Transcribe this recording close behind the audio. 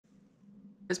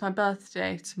It's my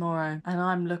birthday tomorrow and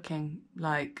I'm looking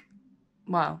like,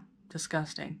 well,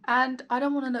 disgusting. And I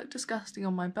don't want to look disgusting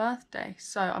on my birthday,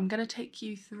 so I'm going to take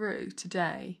you through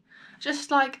today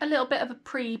just like a little bit of a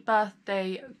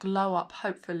pre-birthday glow up,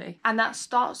 hopefully. And that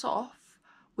starts off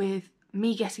with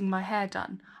me getting my hair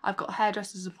done. I've got a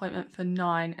hairdresser's appointment for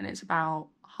 9 and it's about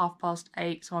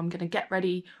 8:30, so I'm going to get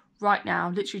ready right now,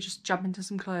 literally just jump into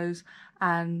some clothes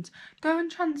and go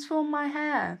and transform my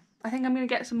hair. I think I'm going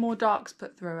to get some more darks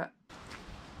put through it.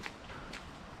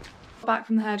 Back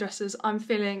from the hairdressers, I'm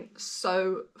feeling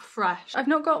so fresh. I've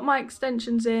not got my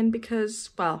extensions in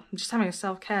because, well, I'm just having a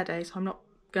self-care day, so I'm not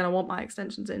gonna want my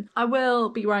extensions in. I will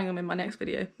be wearing them in my next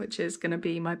video, which is gonna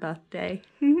be my birthday.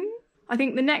 I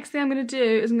think the next thing I'm gonna do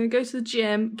is I'm gonna go to the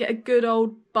gym, get a good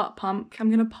old butt pump.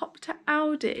 I'm gonna pop to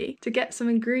Aldi to get some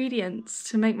ingredients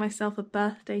to make myself a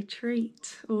birthday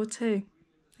treat or two.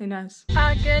 Who knows?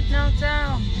 I get knocked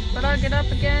down, but I get up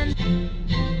again.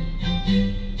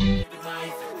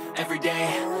 Every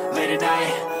day, late at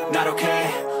night, not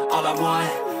okay. All I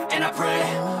want, and I pray,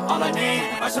 all I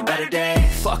need are some better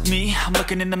days. Fuck me, I'm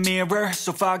looking in the mirror,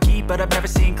 so foggy, but I've never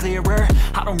seen clearer.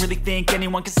 I don't really think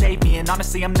anyone can save me, and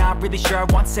honestly I'm not really sure I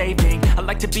want saving. I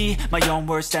like to be my own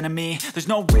worst enemy. There's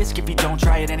no risk if you don't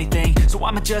try at anything, so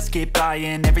I'ma just keep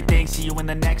buying everything. See you in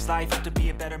the next life, hope to be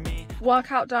a better me.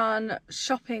 Workout done,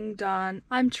 shopping done.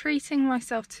 I'm treating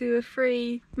myself to a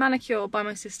free manicure by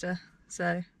my sister,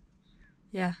 so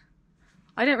yeah.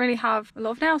 I don't really have a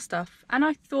lot of nail stuff, and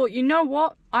I thought, you know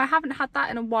what, I haven't had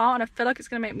that in a while and I feel like it's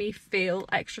going to make me feel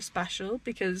extra special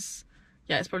because,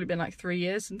 yeah, it's probably been like 3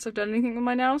 years since I've done anything with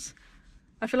my nails.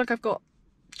 I feel like I've got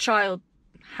child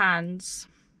hands.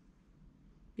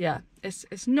 Yeah,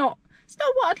 it's not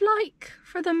what I'd like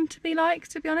for them to be like,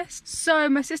 to be honest. So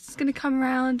my sister's going to come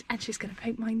around and she's going to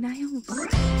paint my nails.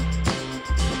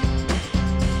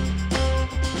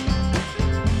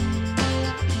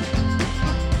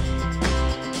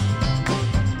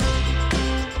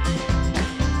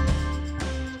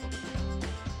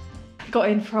 Got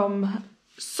in from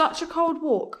such a cold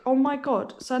walk. Oh my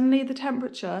god, suddenly the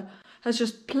temperature has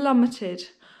just plummeted.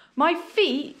 My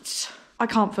feet, I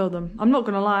can't feel them. I'm not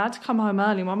gonna lie, I had to come home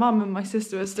early. My mum and my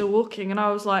sister are still walking and I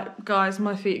was like, guys,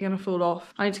 my feet are gonna fall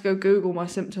off. I need to go Google my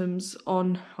symptoms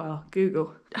on, well,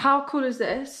 Google. How cool is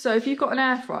this? So if you've got an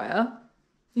air fryer,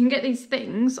 you can get these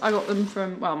things. I got them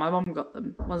from, well, my mum got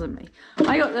them, wasn't me.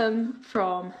 I got them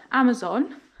from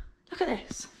Amazon. Look at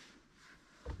this.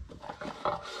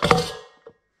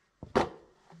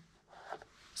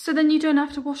 So then you don't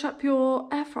have to wash up your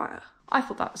air fryer. I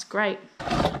thought that was great.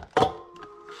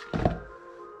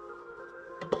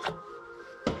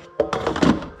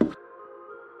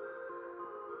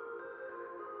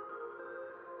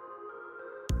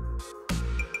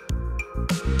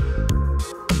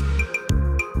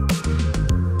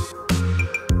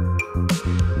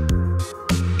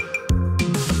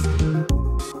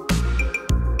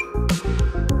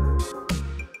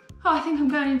 I think I'm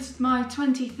going into my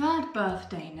 23rd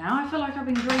birthday now. I feel like I've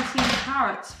been gracing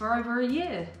carrots for over a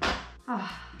year.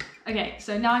 Okay,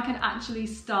 so now I can actually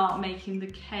start making the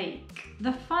cake.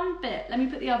 The fun bit, let me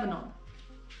put the oven on.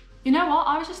 You know what,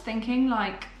 I was just thinking,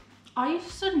 like, I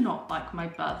used to not like my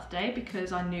birthday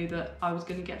because I knew that I was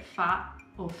gonna get fat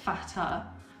or fatter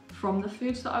from the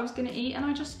foods that I was gonna eat, and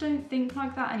I just don't think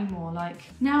like that anymore. Like,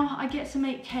 now I get to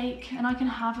make cake and I can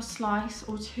have a slice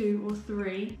or 2 or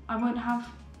 3. I won't have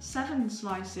 7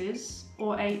 slices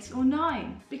or 8 or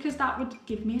 9 because that would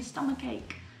give me a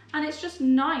stomachache. And it's just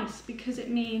nice because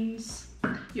it means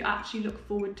you actually look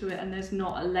forward to it and there's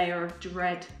not a layer of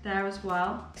dread there as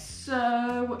well.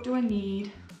 So what do I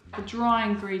need? The dry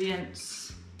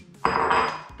ingredients.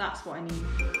 That's what I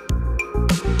need.